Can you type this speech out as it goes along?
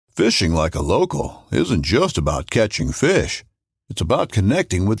Fishing like a local isn't just about catching fish. It's about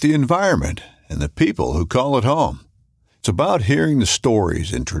connecting with the environment and the people who call it home. It's about hearing the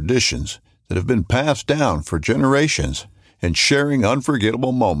stories and traditions that have been passed down for generations and sharing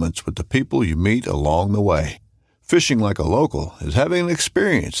unforgettable moments with the people you meet along the way. Fishing like a local is having an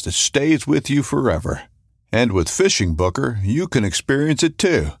experience that stays with you forever. And with Fishing Booker, you can experience it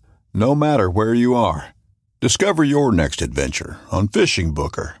too, no matter where you are. Discover your next adventure on Fishing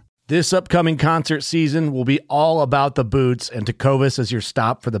Booker. This upcoming concert season will be all about the boots, and Tecovas is your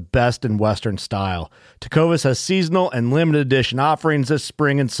stop for the best in Western style. Tecovas has seasonal and limited edition offerings this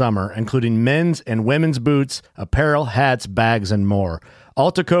spring and summer, including men's and women's boots, apparel, hats, bags, and more.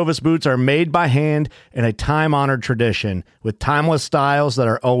 All Tecovas boots are made by hand in a time-honored tradition with timeless styles that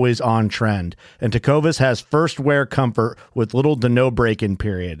are always on trend. And Tecovas has first wear comfort with little to no break-in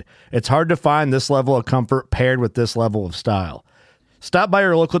period. It's hard to find this level of comfort paired with this level of style. Stop by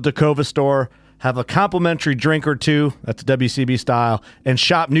your local Tecovas store, have a complimentary drink or two, that's WCB style, and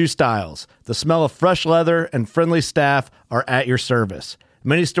shop new styles. The smell of fresh leather and friendly staff are at your service.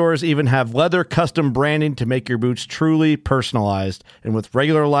 Many stores even have leather custom branding to make your boots truly personalized. And with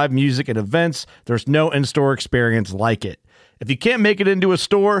regular live music and events, there's no in-store experience like it. If you can't make it into a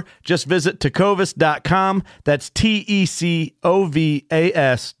store, just visit tecovas.com. That's TECOVAS.com.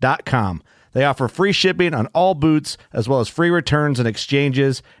 They offer free shipping on all boots, as well as free returns and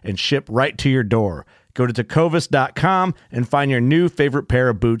exchanges, and ship right to your door. Go to tecovas.com and find your new favorite pair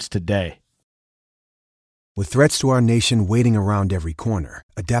of boots today. With threats to our nation waiting around every corner,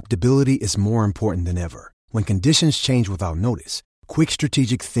 adaptability is more important than ever. When conditions change without notice, quick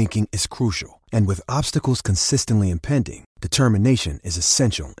strategic thinking is crucial. And with obstacles consistently impending, determination is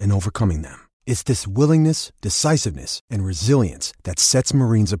essential in overcoming them. It's this willingness, decisiveness, and resilience that sets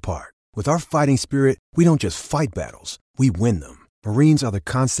Marines apart. With our fighting spirit, we don't just fight battles, we win them. Marines are the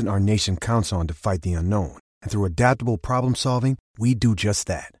constant our nation counts on to fight the unknown. And through adaptable problem solving, we do just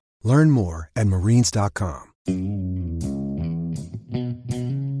that. Learn more at marines.com.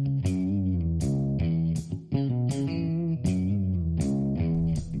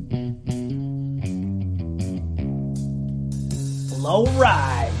 All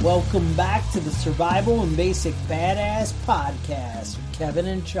right, welcome back to the Survival and Basic Badass Podcast with Kevin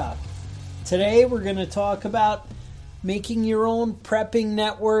and Chuck. Today we're going to talk about making your own prepping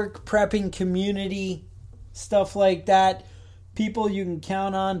network, prepping community, stuff like that. People you can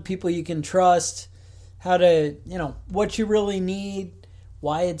count on, people you can trust, how to, what you really need,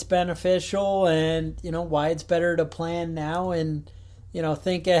 why it's beneficial, and, why it's better to plan now and,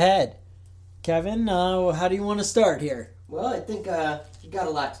 think ahead. Kevin, how do you want to start here? Well, I think you got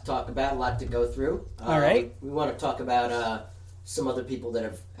a lot to talk about, a lot to go through. All right. We want to talk about some other people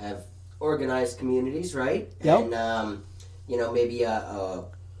that have organized communities, right? Yep. And, maybe how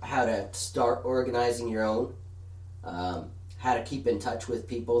to start organizing your own, how to keep in touch with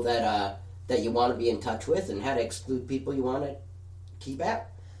people that you want to be in touch with, and how to exclude people you want to keep out.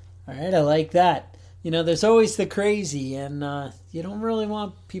 All right, I like that. There's always the crazy, and you don't really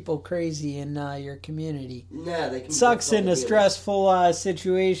want people crazy in your community. No, they can. Sucks in a stressful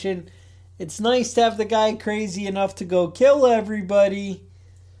situation. It's nice to have the guy crazy enough to go kill everybody,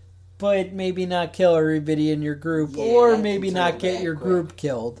 but maybe not kill everybody in your group, or maybe not get your group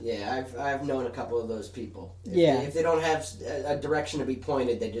killed. Yeah, I've known a couple of those people. If they don't have a direction to be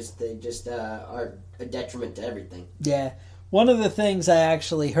pointed, they just are a detriment to everything. Yeah, one of the things I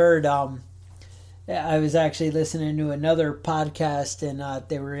actually heard. I was actually listening to another podcast, and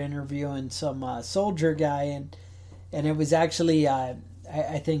they were interviewing some soldier guy, and it was actually I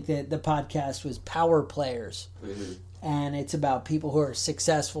think that the podcast was Power Players. Mm-hmm. And it's about people who are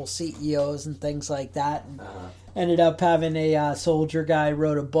successful CEOs and things like that. And ended up having a soldier guy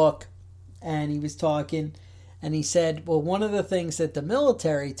wrote a book, and he was talking, and he said, well, one of the things that the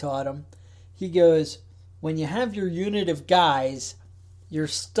military taught him, he goes, when you have your unit of guys, you're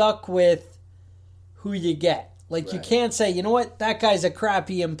stuck with who you get. Like, right. You can't say, you know what, that guy's a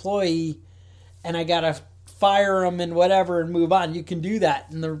crappy employee, and I got to fire him and whatever and move on. You can do that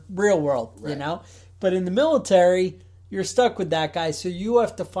in the real world, right. But in the military, you're stuck with that guy, so you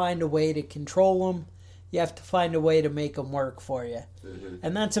have to find a way to control him. You have to find a way to make him work for you. Mm-hmm.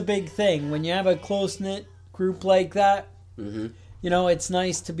 And that's a big thing. When you have a close-knit group like that, mm-hmm. It's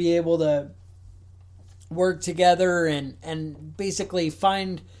nice to be able to work together and basically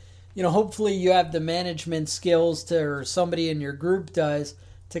find, hopefully you have the management skills or somebody in your group does,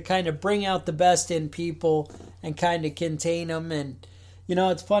 to kind of bring out the best in people and kind of contain them. And,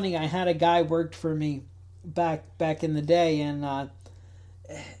 it's funny, I had a guy worked for me back in the day, and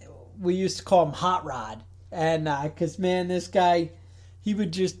we used to call him Hot Rod, and because man, this guy, he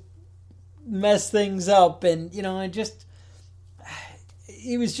would just mess things up, and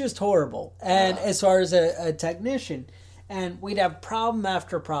he was just horrible. And as far as a technician, and we'd have problem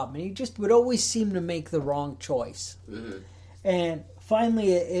after problem, and he just would always seem to make the wrong choice. Mm-hmm. And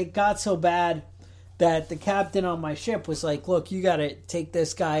finally, it got so bad that the captain on my ship was like, "Look, you got to take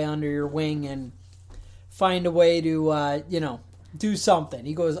this guy under your wing and find a way to, do something."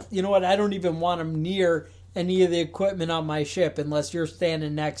 He goes, "You know what? I don't even want him near any of the equipment on my ship unless you're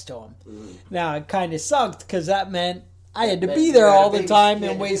standing next to him." Mm-hmm. Now, it kind of sucked because that meant I had to be there all the time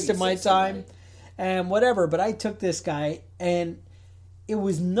and wasted my time and whatever. But I took this guy, and it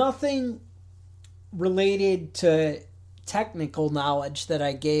was nothing related to technical knowledge that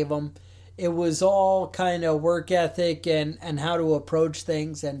I gave him. It was all kind of work ethic and how to approach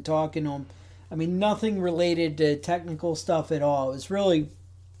things and talking to him. I mean, nothing related to technical stuff at all. It was really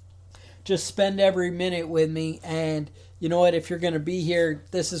just spend every minute with me, and you know what, if you're going to be here,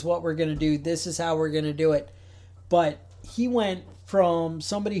 this is what we're going to do. This is how we're going to do it. But he went from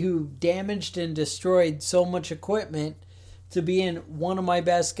somebody who damaged and destroyed so much equipment to being one of my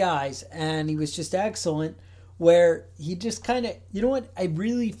best guys, and he was just excellent, where he just kind of, you know what, I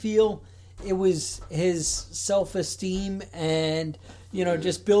really feel it was his self-esteem and,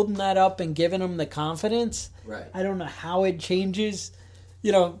 just building that up and giving him the confidence. Right. I don't know how it changes,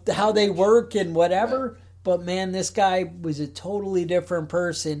 how they work and whatever, right. But man, this guy was a totally different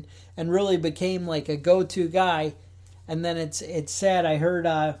person and really became like a go-to guy. And then it's sad. I heard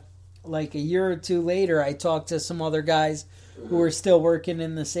like a year or two later, I talked to some other guys who were still working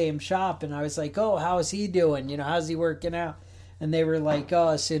in the same shop, and I was like, "Oh, how's he doing? How's he working out?" And they were like, "Oh,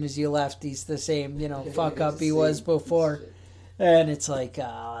 as soon as you left, he's the same, fuck up he was before." And it's like,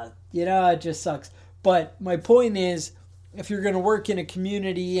 it just sucks. But my point is, if you're going to work in a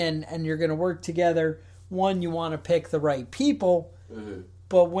community and you're going to work together, one, you want to pick the right people. Mm-hmm.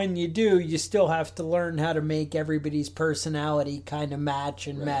 But when you do, you still have to learn how to make everybody's personality kind of match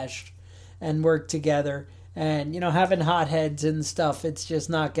and mesh and work together. And, having hotheads and stuff, it's just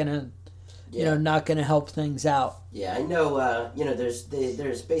not going to, not going to help things out. Yeah, I know, there's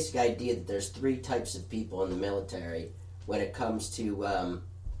a basic idea that there's three types of people in the military when it comes to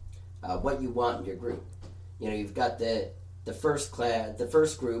what you want in your group. You've got the first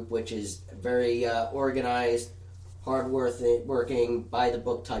group, which is very organized, hard-working,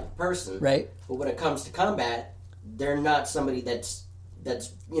 by-the-book type of person. Right. But when it comes to combat, they're not somebody that's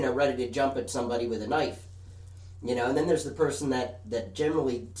ready to jump at somebody with a knife. And then there's the person that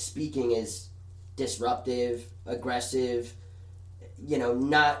generally speaking is disruptive, aggressive,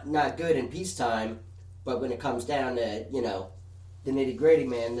 not good in peacetime, but when it comes down to, the nitty-gritty,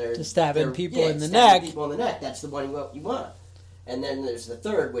 man, they're stabbing people in the neck. People in the neck, that's the one you want. And then there's the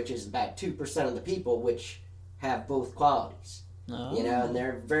third, which is about 2% of the people which have both qualities. Oh. And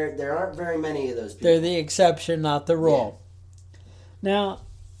there aren't very many of those people. They're the exception, not the rule. Yeah. Now,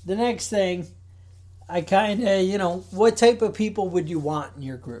 the next thing, I kind of, what type of people would you want in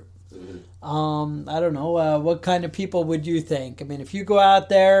your group? Mm-hmm. I don't know. What kind of people would you think? I mean, if you go out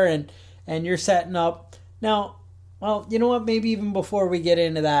there and you're setting up. Now, well, you know what? Maybe even before we get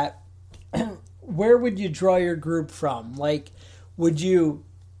into that, where would you draw your group from? Like, would you...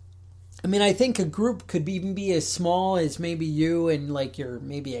 I mean, I think a group could even be as small as maybe you and like your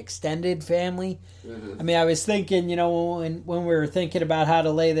maybe extended family. Mm-hmm. I mean, I was thinking, when we were thinking about how to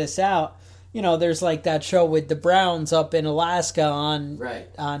lay this out, there's like that show with the Browns up in Alaska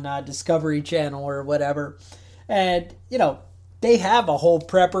on Discovery Channel or whatever. And, they have a whole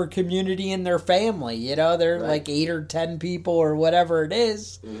prepper community in their family. They're like 8 or 10 people or whatever it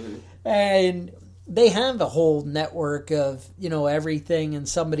is. Mm-hmm. And they have a whole network of, everything and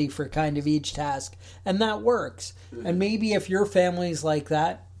somebody for kind of each task. And that works. Mm-hmm. And maybe if your family's like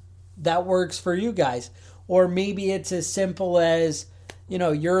that, that works for you guys. Or maybe it's as simple as,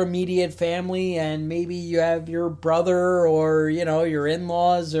 your immediate family and maybe you have your brother or, your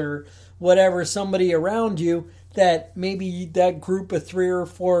in-laws or whatever, somebody around you that maybe that group of 3 or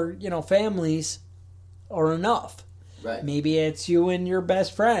 4, families are enough. Right. Maybe it's you and your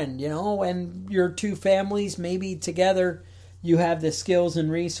best friend, and your 2 families, maybe together you have the skills and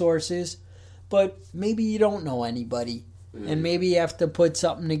resources, but maybe you don't know anybody. Mm-hmm. And maybe you have to put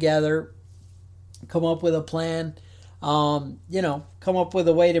something together, come up with a plan, come up with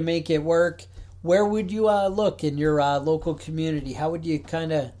a way to make it work. Where would you look in your local community? How would you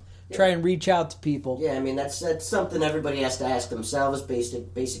kind of try and reach out to people? Yeah, I mean, that's something everybody has to ask themselves,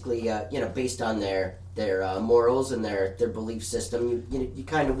 basically, based on their morals and their belief system. You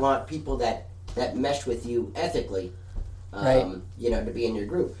kind of want people that mesh with you ethically, right? To be in your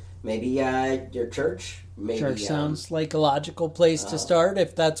group. Maybe your church, maybe Church sounds like a logical place to start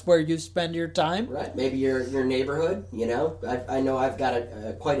if that's where you spend your time. Right. Maybe your neighborhood. You know, I know I've got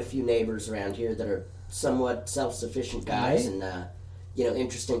quite a few neighbors around here that are somewhat self-sufficient guys, Right. and you know,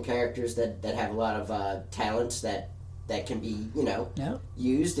 interesting characters that have a lot of talents that can be, you know, Yeah.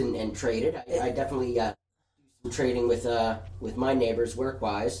 used and traded. I definitely do some trading with my neighbors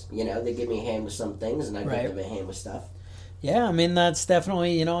work-wise. You know, they give me a hand with some things, and I Right. give them a hand with stuff. Yeah, I mean that's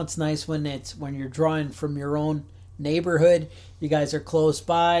definitely, you know, it's nice when you're drawing from your own neighborhood. You guys are close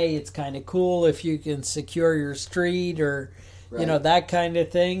by. It's kind of cool if you can secure your street or you know, Right. that kind of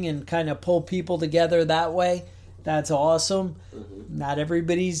thing, and kind of pull people together that way. That's awesome. Mm-hmm. Not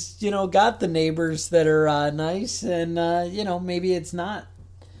everybody's, you know, got the neighbors that are nice, and you know, maybe it's not.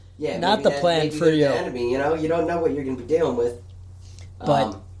 Yeah, Not maybe the plan maybe for they're you. the enemy, you know, you don't know what you're going to be dealing with.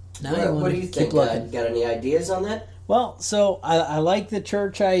 But now you what want do to you keep think? looking. Got any ideas on that? Well, so I like the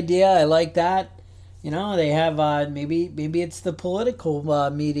church idea. I like that. You know, they have maybe it's the political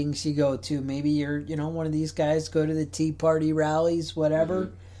meetings you go to. Maybe you're, you know, one of these guys go to the Tea Party rallies, whatever.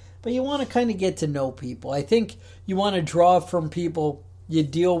 Mm-hmm. But you want to kind of get to know people. I think you want to draw from people you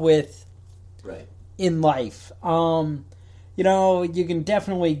deal with Right. in life. You know, you can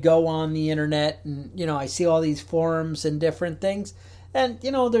definitely go on the internet and, you know, I see all these forums and different things. And,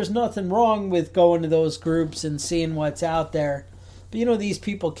 you know, there's nothing wrong with going to those groups and seeing what's out there. But, you know, these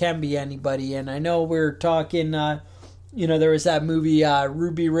people can be anybody. And I know we're talking, you know, there was that movie,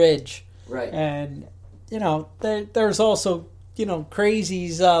 Ruby Ridge. Right. And, you know, there's also, you know,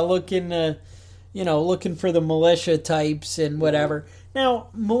 crazies looking for the militia types and whatever. Now,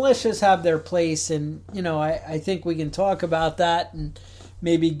 militias have their place, and, you know, I think we can talk about that, and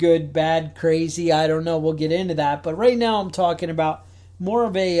maybe good, bad, crazy, I don't know, we'll get into that. But right now I'm talking about more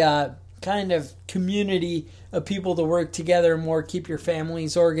of a kind of community of people to work together and more keep your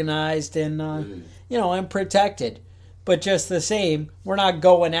families organized and, you know, and protected. But just the same, we're not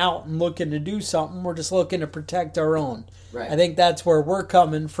going out and looking to do something. We're just looking to protect our own. Right. I think that's where we're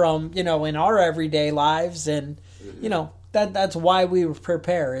coming from, you know, in our everyday lives. And, you know, that's why we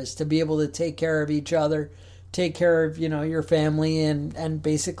prepare, is to be able to take care of each other, take care of, you know, your family and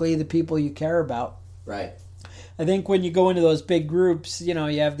basically the people you care about. Right. I think when you go into those big groups, you know,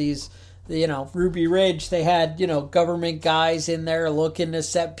 you have these, you know, Ruby Ridge, they had, you know, government guys in there looking to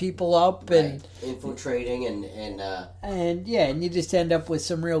set people up and infiltrating and yeah, and you just end up with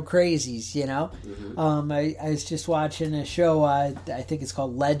some real crazies, you know. I was just watching a show, I think it's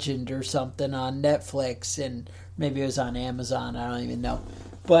called Legend or something on Netflix, and maybe it was on Amazon, I don't even know.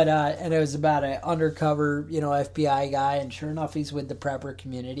 But and it was about an undercover, you know, FBI guy, and sure enough, he's with the prepper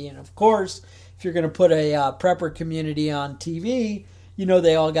community. And of course, if you're going to put a prepper community on TV, you know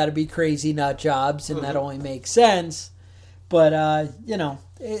they all got to be crazy nut jobs, and that only makes sense. But, you know,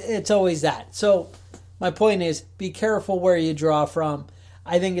 it's always that. So my point is, be careful where you draw from.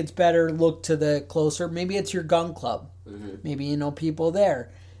 I think it's better look to the closer. Maybe it's your gun club. Maybe you know people there.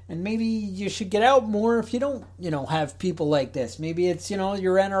 And maybe you should get out more if you don't, you know, have people like this. Maybe it's, you know,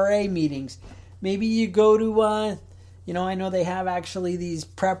 your NRA meetings. Maybe you go to, you know, I know they have actually these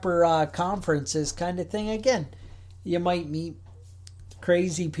prepper conferences kind of thing. Again, you might meet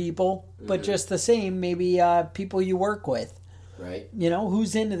crazy people, but just the same, maybe people you work with. right. You know,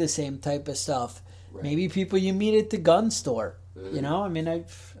 who's into the same type of stuff. Right. Maybe people you meet at the gun store. You know, I mean,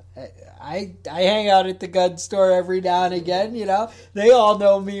 I hang out at the gun store every now and again, you know. They all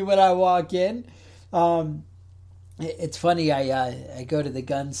know me when I walk in. It's funny, I go to the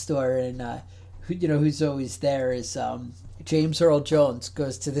gun store, and you know who's always there is James Earl Jones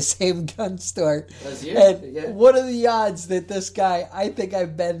goes to the same gun store. Does he? And Yeah. what are the odds that this guy, I think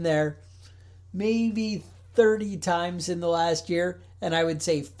I've been there maybe 30 times in the last year, and I would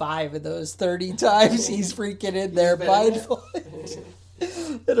say 5 of those 30 times he's freaking in there been in there. blindfolded.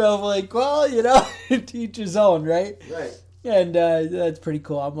 And I'm like, well, you know, teach his own, right? Right. And that's pretty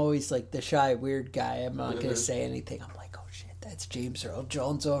cool. I'm always like the shy, weird guy. I'm not going to say anything. I'm like, oh shit, that's James Earl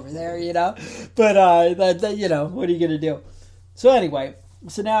Jones over there, you know? But, that you know, what are you going to do? So anyway,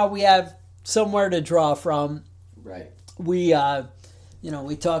 so now we have somewhere to draw from. Right. We, you know,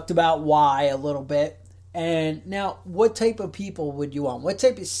 we talked about why a little bit. And now, what type of people would you want? What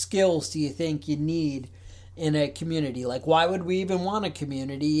type of skills do you think you need in a community? Like, why would we even want a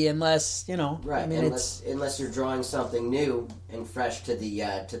community unless, you know, Right. I mean, unless you're drawing something new and fresh to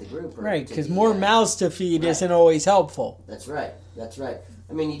the group. Or right, to because the, more mouths to feed right. isn't always helpful. That's right. That's right.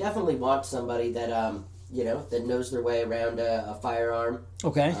 I mean, you definitely want somebody that you know, that knows their way around a firearm.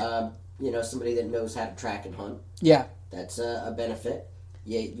 Okay. You know, somebody that knows how to track and hunt. Yeah. That's a benefit.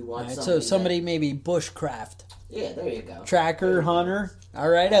 Yeah, you want Right, somebody. so somebody maybe bushcraft. Yeah, there you go. Tracker, There you go. hunter. All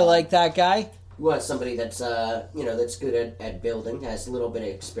right, I like that guy. You want somebody that's that's good at building, has a little bit of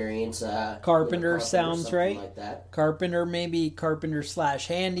experience. Carpenter sounds right. Like that. Carpenter /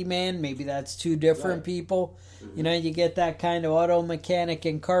 handyman. Maybe that's two different people. Mm-hmm. You get that kind of auto mechanic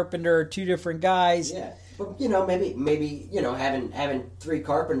and carpenter are two different guys. Yeah. But maybe having 3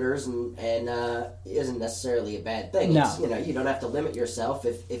 carpenters and isn't necessarily a bad thing. No. It's, you don't have to limit yourself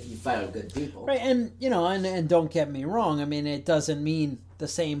if you found good people. Right, and and don't get me wrong. I mean, it doesn't mean the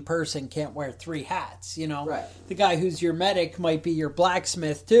same person can't wear 3 hats. Right. The guy who's your medic might be your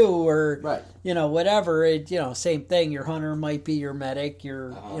blacksmith too, or right. Whatever. Same thing. Your hunter might be your medic.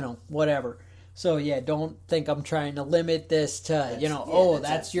 Your whatever. So yeah, don't think I'm trying to limit this to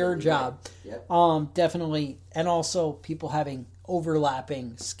that's your job. Right. Yep. Definitely, and also people having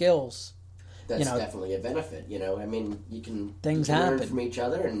overlapping skills. That's definitely a benefit. I mean, you can happen learn from each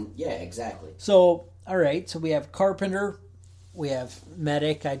other, and yeah, exactly. So all right, so we have carpenter, we have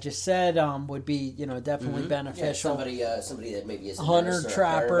medic. I just said would be definitely beneficial. Yeah, somebody that maybe is a hunter,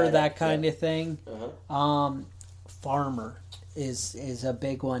 trapper, that kind of thing. Uh-huh. Farmer is a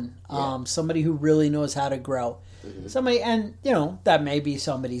big one. Somebody who really knows how to grow. Mm-hmm. Somebody, and that may be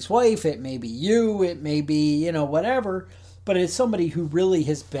somebody's wife, it may be you, it may be whatever, but it's somebody who really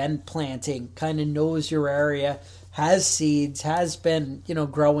has been planting, kind of knows your area, has seeds, has been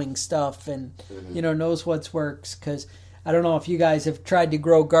growing stuff, and knows what's works. Because I don't know if you guys have tried to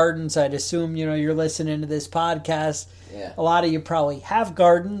grow gardens. I'd assume you're listening to this podcast. Yeah. A lot of you probably have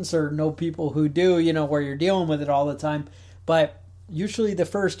gardens or know people who do. Where you're dealing with it all the time. But usually the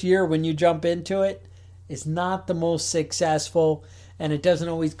first year when you jump into it is not the most successful, and it doesn't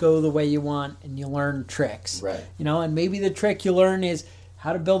always go the way you want, and you learn tricks. Right. And maybe the trick you learn is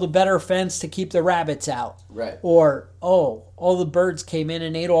how to build a better fence to keep the rabbits out. Right. Or, all the birds came in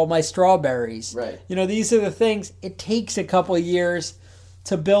and ate all my strawberries. Right. These are the things. It takes a couple of years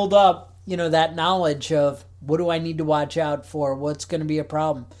to build up, that knowledge of what do I need to watch out for? What's going to be a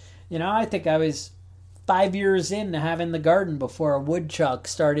problem? I think I was 5 years into having the garden before a woodchuck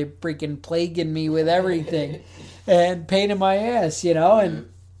started freaking plaguing me with everything and pain in my ass, and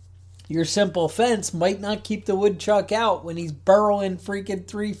your simple fence might not keep the woodchuck out when he's burrowing freaking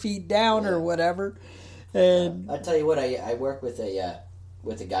 3 feet down or whatever. And I tell you what, I work with a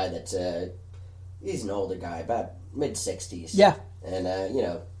guy that's he's an older guy, about mid-60s. Yeah. And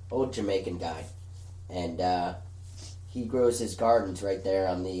old Jamaican guy, and he grows his gardens right there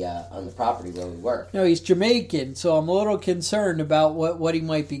on the property where we work. No, he's Jamaican, so I'm a little concerned about what he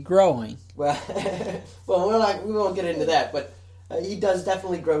might be growing. Well, we won't get into that, but he does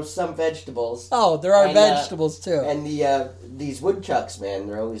definitely grow some vegetables. Oh, there are vegetables too. And these woodchucks, man,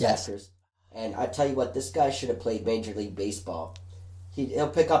 they're always after us. And I tell you what, this guy should have played Major League Baseball. He'll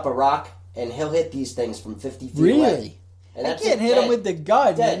pick up a rock and he'll hit these things from 50 feet away. Really? And I can't hit him with the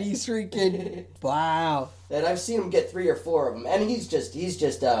gun, and he's freaking wow. And I've seen him get 3 or 4 of them, and he's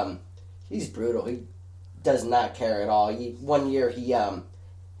brutal. He does not care at all. One year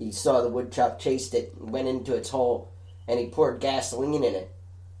he saw the woodchuck, chased it, went into its hole, and he poured gasoline in it,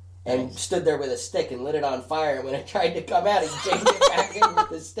 and stood there with a stick and lit it on fire. And when it tried to come out, he changed it back in with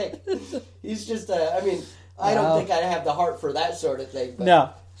the stick. He's just I don't think I have the heart for that sort of thing. But, no,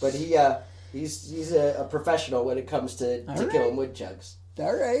 but he's a professional when it comes to killing woodchucks.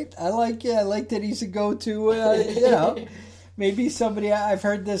 All right, I like it. I like that he's a go-to. Maybe somebody. I've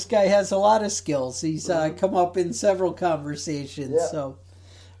heard this guy has a lot of skills. He's come up in several conversations, so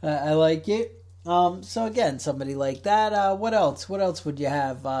I like it. So again, somebody like that. What else? What else would you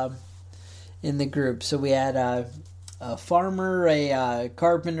have in the group? So we had a farmer, a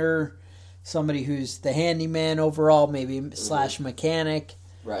carpenter, somebody who's the handyman overall, maybe / mechanic.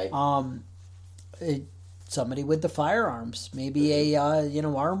 Right. Somebody with the firearms, maybe a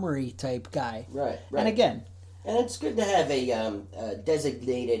armory type guy. Right. And again, and it's good to have a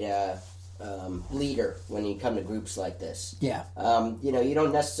designated leader when you come to groups like this. Yeah. You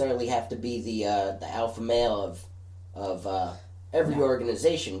don't necessarily have to be the alpha male of every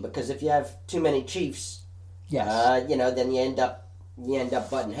organization, because if you have too many chiefs, then you end up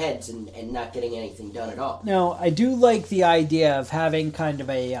butting heads and not getting anything done at all. No, I do like the idea of having kind of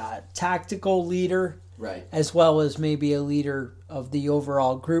a tactical leader, right, as well as maybe a leader of the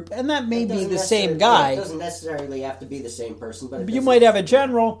overall group, and that may be the same guy. It doesn't necessarily have to be the same person, but you might have a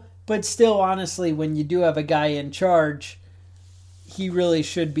general, but still, honestly, when you do have a guy in charge, he really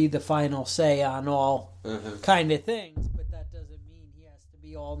should be the final say on all kind of things. But that doesn't mean he has to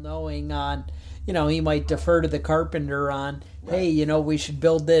be all knowing on, he might defer to the carpenter on, hey, we should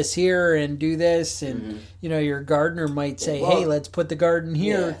build this here and do this. And, your gardener might say, hey, let's put the garden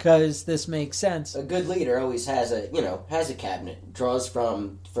here because this makes sense. A good leader always has a cabinet, draws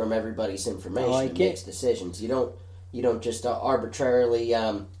from everybody's information and makes decisions. You don't just arbitrarily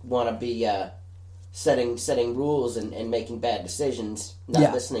want to be setting rules and making bad decisions,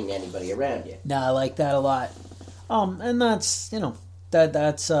 not listening to anybody around you. No, I like that a lot. And that's,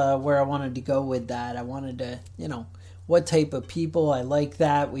 that's where I wanted to go with that. I wanted to, what type of people, I like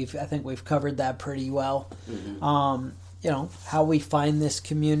that. I think we've covered that pretty well. Mm-hmm. How we find this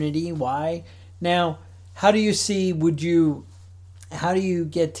community, why. Now, how do you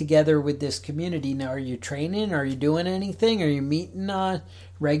get together with this community? Now, are you training? Are you doing anything? Are you meeting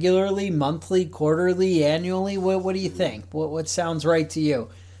regularly, monthly, quarterly, annually? What do you think? What sounds right to you?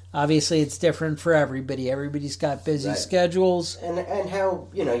 Obviously, it's different for everybody. Everybody's got busy schedules, and how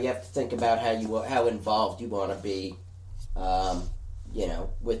you have to think about how involved you want to be,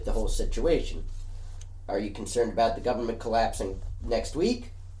 with the whole situation. Are you concerned about the government collapsing next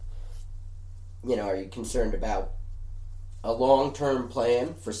week? Are you concerned about a long-term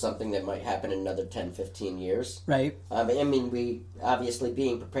plan for something that might happen in another 10, 15 years? Right. We obviously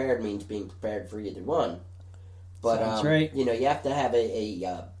being prepared means being prepared for either one. But Sounds right. You have to have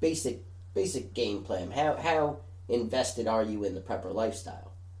a basic game plan. How invested are you in the prepper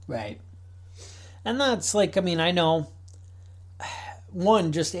lifestyle? Right. And that's I know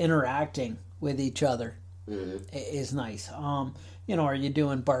one, just interacting with each other is nice. Are you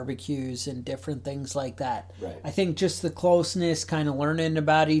doing barbecues and different things like that? Right. I think just the closeness, kind of learning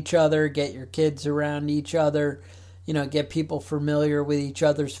about each other, get your kids around each other, get people familiar with each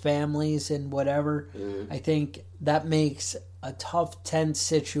other's families and whatever. I think that makes a tough, tense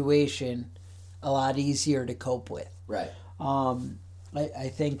situation a lot easier to cope with. Right.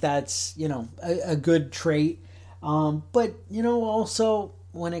 I think that's, a good trait. But, also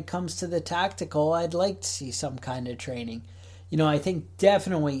when it comes to the tactical, I'd like to see some kind of training. I think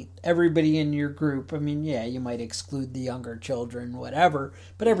definitely everybody in your group, you might exclude the younger children, whatever,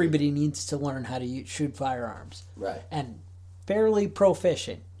 but everybody needs to learn how to shoot firearms. Right. And fairly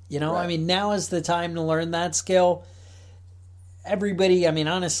proficient. Right. Now is the time to learn that skill. Everybody,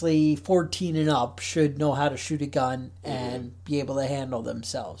 honestly, 14 and up should know how to shoot a gun and be able to handle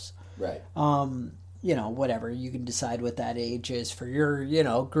themselves. Right. Whatever. You can decide what that age is for your,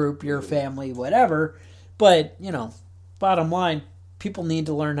 group, your family, whatever. But, bottom line, people need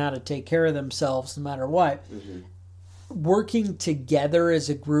to learn how to take care of themselves no matter what. Working together as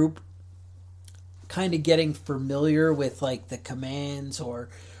a group, kind of getting familiar with the commands or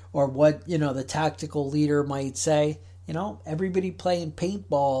what, the tactical leader might say. Everybody playing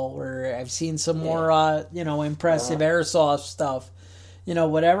paintball, or I've seen some more, impressive airsoft stuff.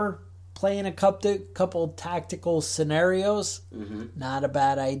 Whatever. Playing a couple tactical scenarios, not a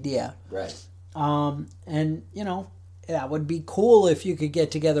bad idea. Right. And, that would be cool if you could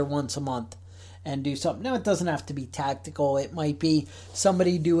get together once a month and do something. No, it doesn't have to be tactical. It might be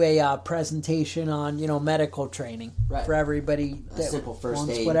somebody do a presentation on, medical training for everybody. A simple first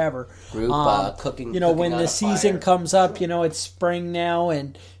aid whatever. Group, cooking. When the season comes up, it's spring now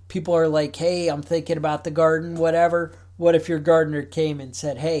and people are like, hey, I'm thinking about the garden, whatever. What if your gardener came and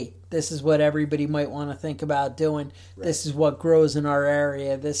said, hey, this is what everybody might want to think about doing. Right. This is what grows in our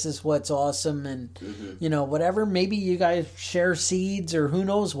area. This is what's awesome. And, whatever. Maybe you guys share seeds or who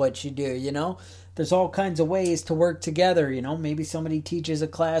knows what you do, There's all kinds of ways to work together, Maybe somebody teaches a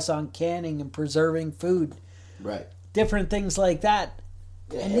class on canning and preserving food. Right. Different things like that.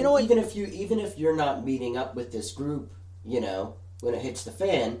 Yeah, and you know what? Even if you're not meeting up with this group, when it hits the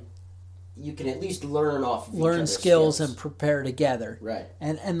fan, you can at least learn off of each other's skills and prepare together. Right.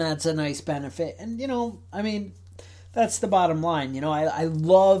 And that's a nice benefit. And, that's the bottom line. I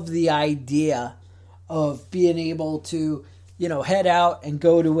love the idea of being able to, head out and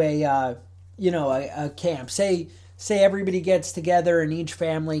go to a camp. Say everybody gets together and each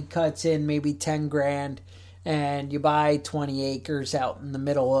family cuts in maybe 10 grand and you buy 20 acres out in the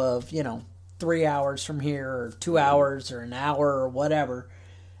middle of, 3 hours from here or 2 hours or an hour or whatever.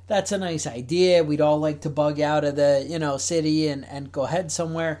 That's a nice idea. We'd all like to bug out of the, city and go head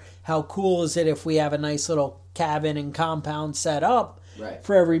somewhere. How cool is it if we have a nice little cabin and compound set up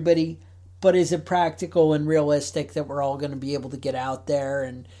for everybody? But is it practical and realistic that we're all going to be able to get out there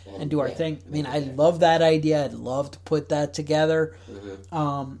and do our thing? I love that idea. I'd love to put that together.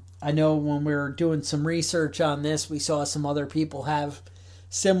 I know when we were doing some research on this, we saw some other people have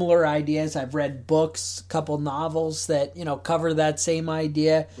similar ideas. I've read books, a couple novels that, cover that same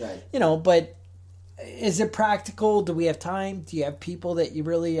idea. Right. But is it practical? Do we have time? Do you have people that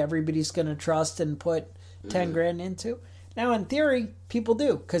everybody's going to trust and put 10 grand into? Now, in theory, people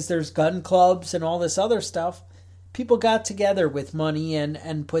do, because there's gun clubs and all this other stuff. People got together with money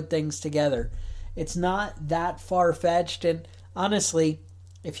and put things together. It's not that far-fetched, and honestly,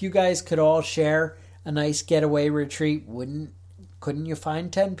 if you guys could all share a nice getaway retreat, couldn't you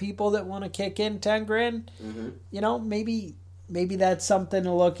find 10 people that want to kick in 10 grand? Mm-hmm. Maybe that's something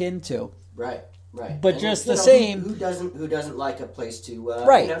to look into. Right. But and just the same, who doesn't like a place to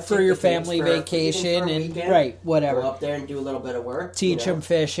for your family vacation and weekend, whatever. Go up there and do a little bit of work. Teach them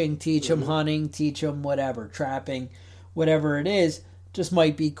fishing, teach them hunting, teach them whatever, trapping, whatever it is. Just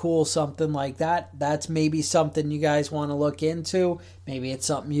might be cool, something like that. That's maybe something you guys want to look into. Maybe it's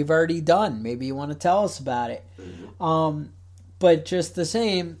something you've already done. Maybe you want to tell us about it. Mm-hmm. But just the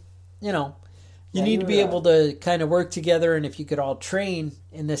same, you need to be able to kind of work together, and if you could all train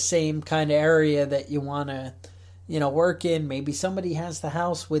in the same kind of area that you want to, work in. Maybe somebody has the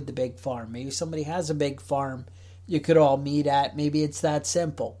house with the big farm. Maybe somebody has a big farm you could all meet at. Maybe it's that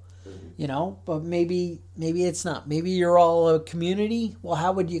simple, but maybe it's not. Maybe you're all a community. Well,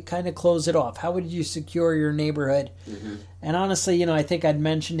 how would you kind of close it off? How would you secure your neighborhood? Mm-hmm. And honestly, I think I'd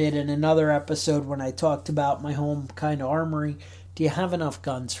mentioned it in another episode when I talked about my home kind of armory. Do you have enough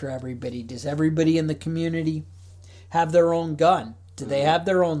guns for everybody? Does everybody in the community have their own gun? Do they have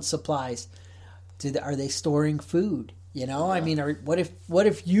their own supplies? Are they storing food? I mean, what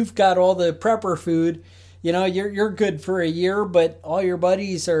if you've got all the prepper food? You're good for a year, but all your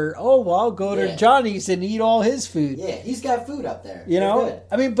buddies are, I'll go to Johnny's and eat all his food. Yeah, he's got food up there. Good.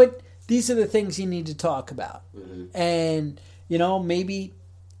 I mean, but these are the things you need to talk about. Mm-hmm. And, maybe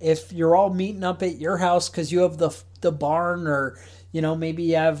if you're all meeting up at your house because you have the barn, or maybe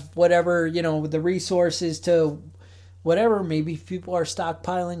you have whatever, the resources to whatever, maybe people are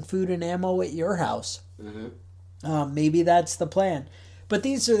stockpiling food and ammo at your house. Mm-hmm. Maybe that's the plan. But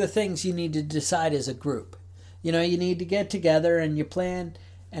these are the things you need to decide as a group. You need to get together and you plan.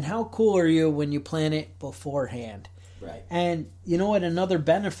 And how cool are you when you plan it beforehand? Right. And you know what another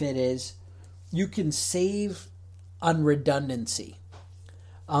benefit is? You can save on redundancy.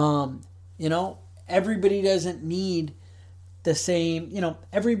 Everybody doesn't need the same,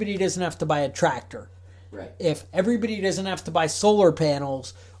 everybody doesn't have to buy a tractor. Right. If everybody doesn't have to buy solar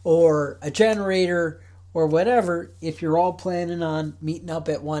panels or a generator or whatever, if you're all planning on meeting up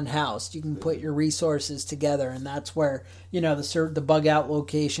at one house, you can put your resources together, and that's where, the bug out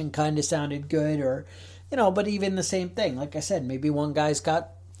location kind of sounded good, or, but even the same thing. Like I said, maybe one guy's got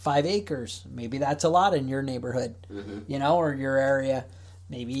 5 acres. Maybe that's a lot in your neighborhood, or your area.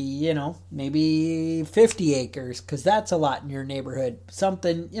 Maybe, maybe 50 acres, because that's a lot in your neighborhood.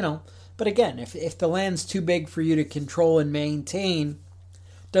 Something, but again, if the land's too big for you to control and maintain,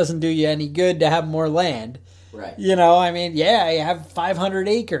 doesn't do you any good to have more land. Right. You have 500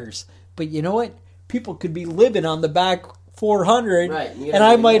 acres, but you know what? People could be living on the back 400, right. And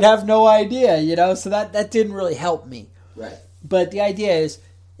I might have no idea, so that didn't really help me. Right. But the idea is,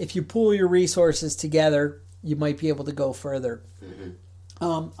 if you pool your resources together, you might be able to go further. Mm-hmm.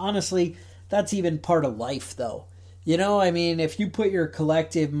 Honestly, that's even part of life, though. If you put your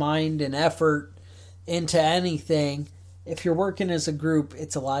collective mind and effort into anything, if you're working as a group,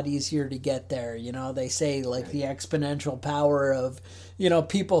 it's a lot easier to get there. They say the exponential power of,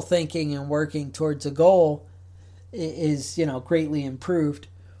 people thinking and working towards a goal is, greatly improved.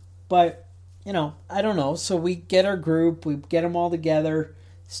 But, I don't know. So we get our group, we get them all together,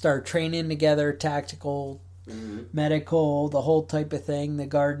 start training together, tactical, medical, the whole type of thing, the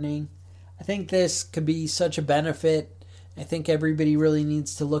gardening. I think this could be such a benefit. I think everybody really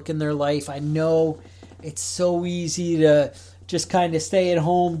needs to look in their life. I know it's so easy to just kind of stay at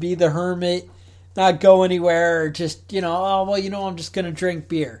home, be the hermit, not go anywhere, or just, I'm just going to drink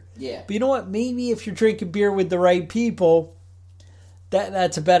beer. Yeah. But you know what? Maybe if you're drinking beer with the right people,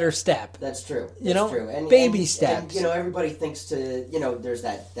 that's a better step. That's true. True. Baby steps. And, everybody thinks there's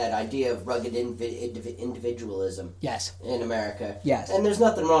that idea of rugged individualism. Yes. In America. Yes. And there's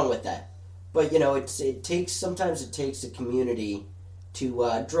nothing wrong with that. But, sometimes it takes a community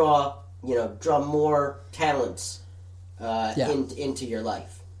to draw more talents into your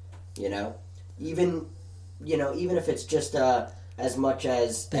life. Even if it's just as much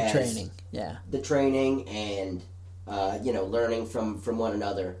as the training. Yeah. The training and learning from one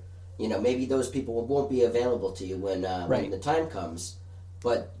another. Maybe those people won't be available to you when the time comes,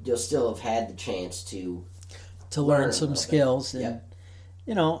 but you'll still have had the chance to learn some skills. And,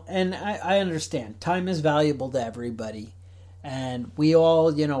 and I understand time is valuable to everybody. And we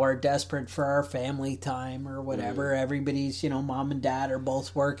all, are desperate for our family time or whatever. Everybody's, mom and dad are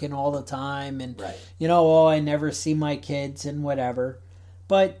both working all the time. And, I never see my kids and whatever.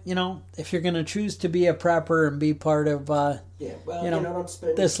 But, if you're going to choose to be a prepper and be part of, don't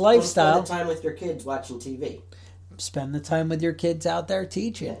spend this lifestyle. Don't spend the time with your kids watching TV. Spend the time with your kids out there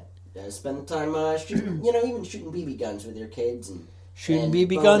teaching. Yeah. Spend the time shooting, even shooting BB guns with your kids. And shooting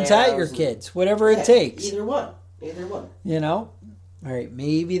BB guns at your kids. Whatever it takes. Either one. All right,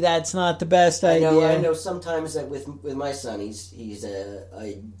 maybe that's not the best idea. I know sometimes that with my son, he's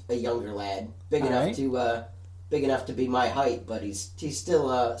a younger lad, big enough to be my height, but he's still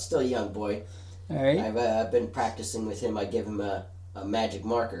a young boy. All right. I've been practicing with him. I give him a magic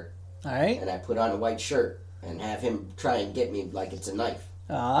marker. All right. And I put on a white shirt and have him try and get me like it's a knife.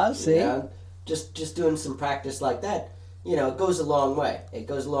 See. Just doing some practice like that. It goes a long way.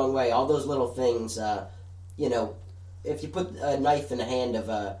 All those little things. If you put a knife in the hand of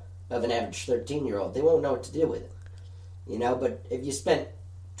an average 13-year-old, they won't know what to do with it. But if you spent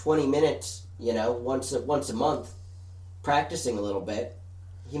 20 minutes, once a month, practicing a little bit,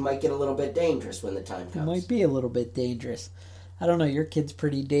 he might get a little bit dangerous when the time comes. He might be a little bit dangerous. I don't know. Your kid's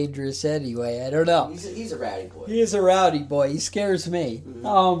pretty dangerous anyway. I don't know. He's a rowdy boy. He is a rowdy boy. He scares me.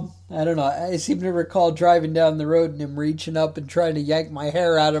 I don't know. I seem to recall driving down the road and him reaching up and trying to yank my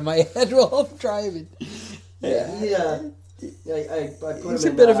hair out of my head while I'm driving. Yeah, I put he's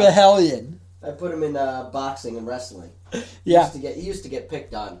him a bit of a hellion. I put him in boxing and wrestling. He used to get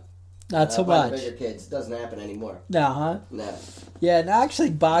picked on. Not so by much. The bigger kids. It doesn't happen anymore. No, huh? No. Yeah, and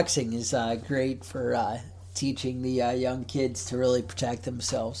actually boxing is great for teaching the young kids to really protect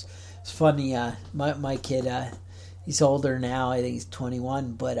themselves. It's funny, my kid, he's older now. I think he's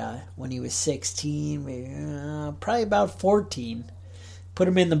 21, but when he was 16, probably about 14, put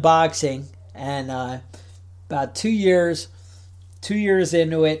him in the boxing, and about 2 years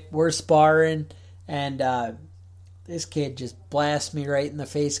into it, we're sparring, and this kid just blasts me right in the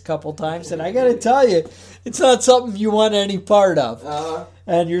face a couple times, and I gotta tell you, it's not something you want any part of.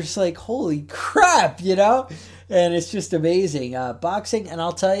 And you're just like, holy crap, and it's just amazing. Boxing, and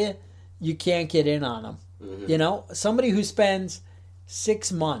I'll tell you, you can't get in on them. Mm-hmm. Somebody who spends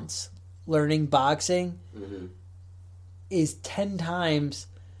 6 months learning boxing is 10 times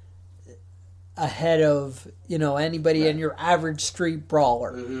ahead of, anybody in your average street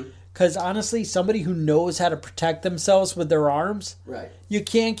brawler. Because honestly, somebody who knows how to protect themselves with their arms, you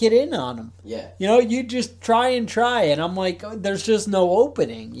can't get in on them. Yeah. You just try, and I'm like, there's just no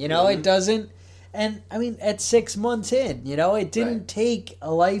opening. It doesn't. And I mean, at 6 months in, it didn't take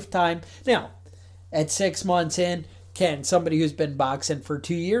a lifetime. Now, at 6 months in, can somebody who's been boxing for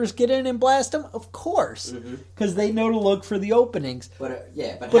 2 years get in and blast them? Of course, because they know to look for the openings. But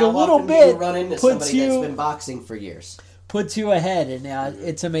how a little often bit do you run into somebody that's been boxing for years? Puts you ahead, and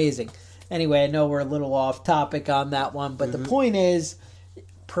it's amazing. Anyway, I know we're a little off topic on that one, but the point is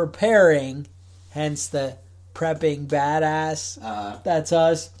preparing, hence the prepping badass. That's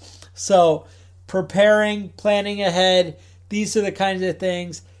us. So preparing, planning ahead, these are the kinds of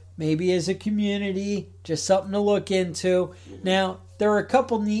things, maybe as a community, just something to look into. Now, there were a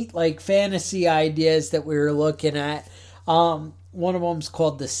couple neat fantasy ideas that we were looking at. One of them's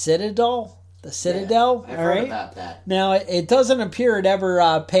called the Citadel. The Citadel, I've heard about that. Now, it doesn't appear it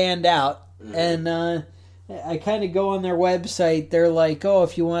ever panned out, and I kind of go on their website. They're like, oh,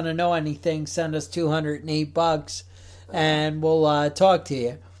 if you want to know anything, send us $208, and we'll talk to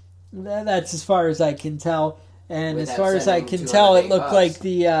you. That's as far as I can tell, and as far as I can tell, it looked like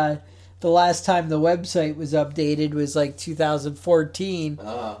the last time the website was updated was 2014,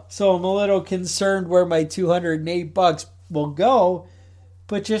 so I'm a little concerned where my $208 will go.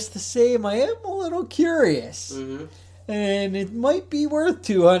 But just the same, I am a little curious. And it might be worth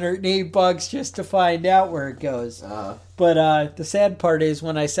 $208 just to find out where it goes. But the sad part is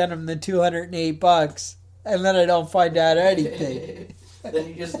when I send them the $208 and then I don't find out anything. Then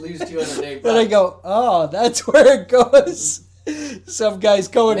you just lose $208. Then I go, oh, that's where it goes. Some guys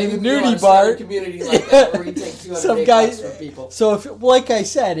going to the nudie bar. Community like that where you take $208 from people. So, like I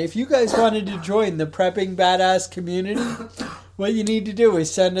said, if you guys wanted to join the Prepping Badass community, what you need to do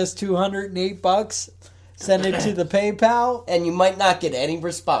is send us $208. Send it to the PayPal, and you might not get any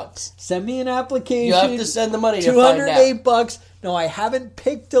response. Send me an application. You have to send the money to find out. $208. No, I haven't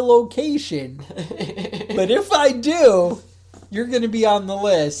picked a location, but if I do, you're going to be on the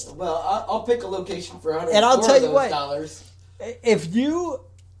list. Well, I'll pick a location for $104 and I'll tell you what, dollars. If you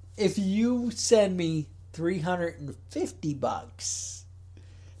send me $350,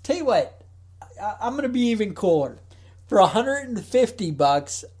 tell you what, I'm going to be even cooler. For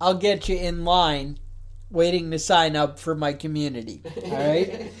 $150, I'll get you in line waiting to sign up for my community. All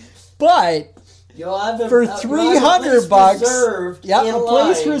right, but You'll have for $300, reserved yeah, in a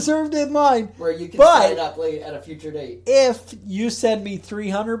place line reserved in line where you can But- sign up late at a future date. If you send me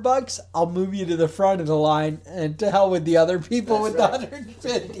 $300, I'll move you to the front of the line, and to hell with the other people That's with right. the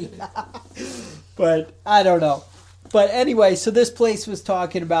 150. But I don't know. But anyway, so this place was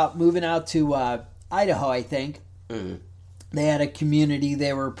talking about moving out to Idaho, I think. Mhm. They had a community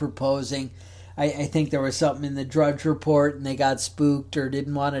they were proposing. I think there was something in the Drudge Report, and they got spooked or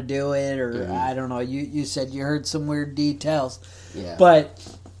didn't want to do it, or I don't know. You said you heard some weird details. Yeah.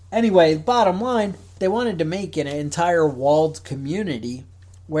 But anyway, bottom line, they wanted to make an entire walled community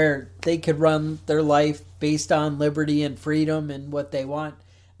where they could run their life based on liberty and freedom and what they want.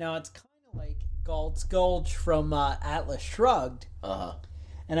 Now, it's kind of like Galt's Gulch from Atlas Shrugged. Uh-huh.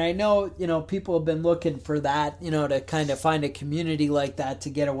 And I know, people have been looking for that, to kind of find a community like that to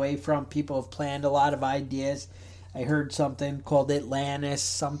get away from. People have planned a lot of ideas. I heard something called Atlantis,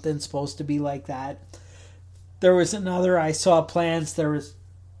 something supposed to be like that. There was another, I saw plans, there was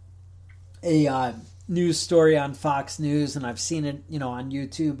a news story on Fox News, and I've seen it, on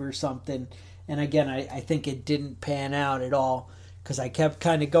YouTube or something. And again, I think it didn't pan out at all because I kept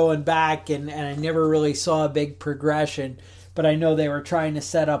kind of going back and I never really saw a big progression. But I know they were trying to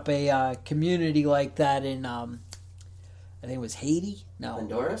set up a community like that in, I think it was Haiti? No.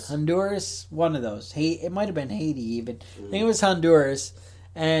 Honduras? One of those. It might have been Haiti even. I think it was Honduras.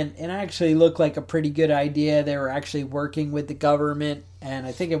 And it actually looked like a pretty good idea. They were actually working with the government. And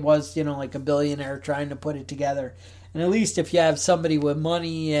I think it was, like a billionaire trying to put it together. And at least if you have somebody with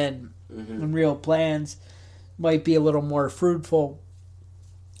money and real plans, might be a little more fruitful.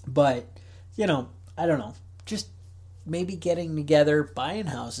 But, I don't know. Just maybe getting together, buying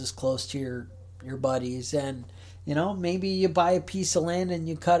houses close to your buddies, and maybe you buy a piece of land and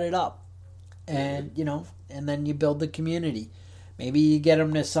you cut it up, and and then you build the community. Maybe you get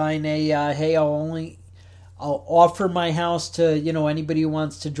them to sign a hey, I'll offer my house to anybody who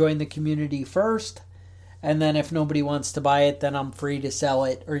wants to join the community first, and then if nobody wants to buy it, then I'm free to sell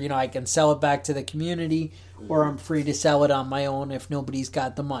it, or I can sell it back to the community, or I'm free to sell it on my own if nobody's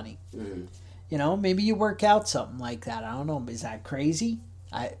got the money. Maybe you work out something like that. I don't know. Is that crazy?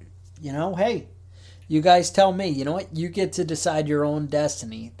 Hey, you guys tell me. You know what? You get to decide your own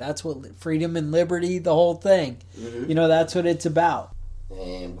destiny. That's what freedom and liberty, the whole thing. That's what it's about.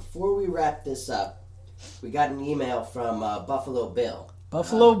 And before we wrap this up, we got an email from Buffalo Bill.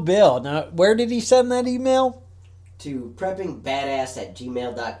 Buffalo Bill. Now, where did he send that email? To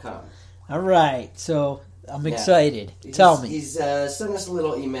preppingbadass@gmail.com. All right. So I'm excited. Tell me. He's sent us a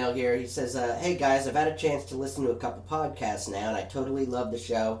little email here. He says, hey guys, I've had a chance to listen to a couple podcasts now, and I totally love the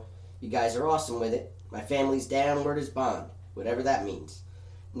show. You guys are awesome with it. My family's downward as bond, whatever that means.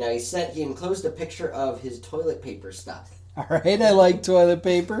 Now he enclosed a picture of his toilet paper stock. All right, I like toilet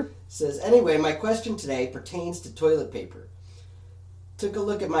paper. Says, anyway, my question today pertains to toilet paper. Took a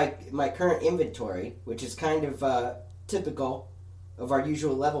look at my current inventory, which is kind of typical of our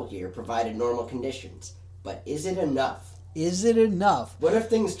usual level here, provided normal conditions. But is it enough? Is it enough? What if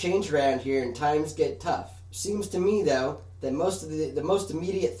things change around here and times get tough? Seems to me, though, that the most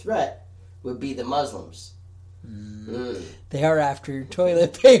immediate threat would be the Muslims. They are after your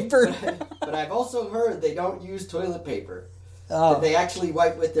toilet paper. But I've also heard they don't use toilet paper. Oh. That they actually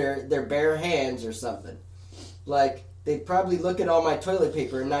wipe with their bare hands or something. Like, they'd probably look at all my toilet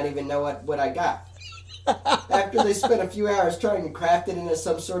paper and not even know what I got. After they spent a few hours trying to craft it into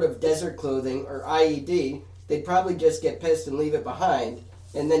some sort of desert clothing or IED, they'd probably just get pissed and leave it behind,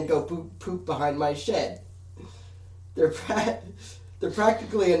 and then go poop behind my shed. They're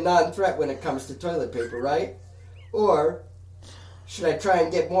practically a non-threat when it comes to toilet paper, right? Or should I try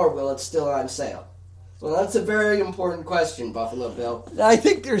and get more while it's still on sale? Well, that's a very important question, Buffalo Bill. I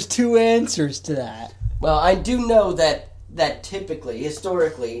think there's two answers to that. Well, I do know that typically,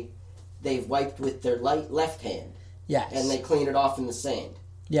 historically, they've wiped with their left hand. Yes. And they clean it off in the sand.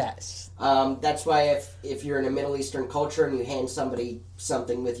 Yes. That's why if you're in a Middle Eastern culture and you hand somebody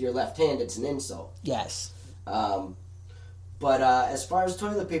something with your left hand, it's an insult. Yes. But as far as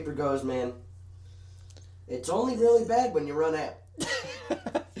toilet paper goes, man, it's only really bad when you run out.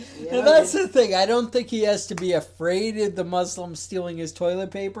 Now that's the thing. I don't think he has to be afraid of the Muslims stealing his toilet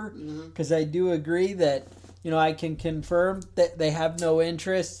paper, because I do agree that, I can confirm that they have no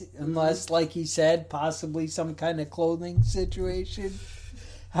interest unless, like he said, possibly some kind of clothing situation.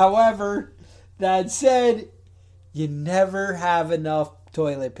 However, that said, you never have enough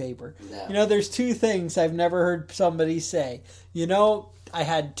toilet paper. No. There's two things I've never heard somebody say. I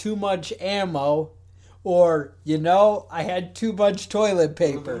had too much ammo, or, I had too much toilet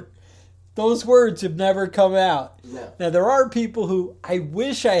paper. Those words have never come out. No. Now, there are people who, I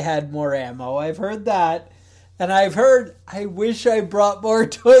wish I had more ammo. I've heard that. And I've heard, I wish I brought more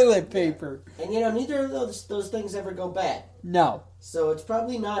toilet paper. And, neither of those things ever go bad. No. So it's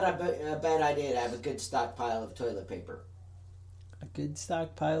probably not a bad idea to have a good stockpile of toilet paper. A good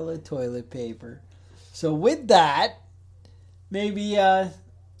stockpile of toilet paper. So with that, maybe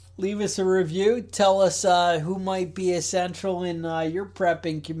leave us a review. Tell us who might be essential in your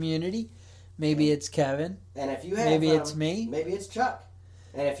prepping community. Maybe it's Kevin. And if you have, maybe it's me. Maybe it's Chuck.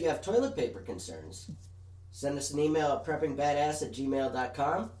 And if you have toilet paper concerns, send us an email at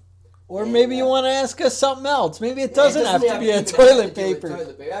preppingbadass@gmail.com. Or maybe you want to ask us something else. Maybe it doesn't have to be a toilet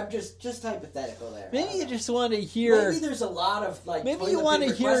paper. I'm just hypothetical there. Maybe you just want to hear. Maybe there's a lot of maybe you want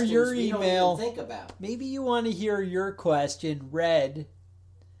to hear your email. Think about. Maybe you want to hear your question read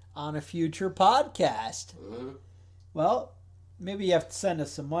on a future podcast. Mm-hmm. Well, maybe you have to send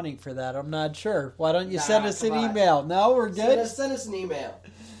us some money for that. I'm not sure. Why don't you send us an email? No, we're good. Send us an email.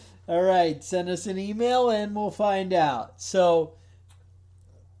 All right, send us an email and we'll find out. So,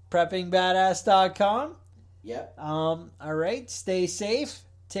 preppingbadass.com. Yep. All right, stay safe,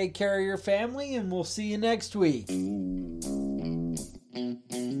 take care of your family, and we'll see you next week.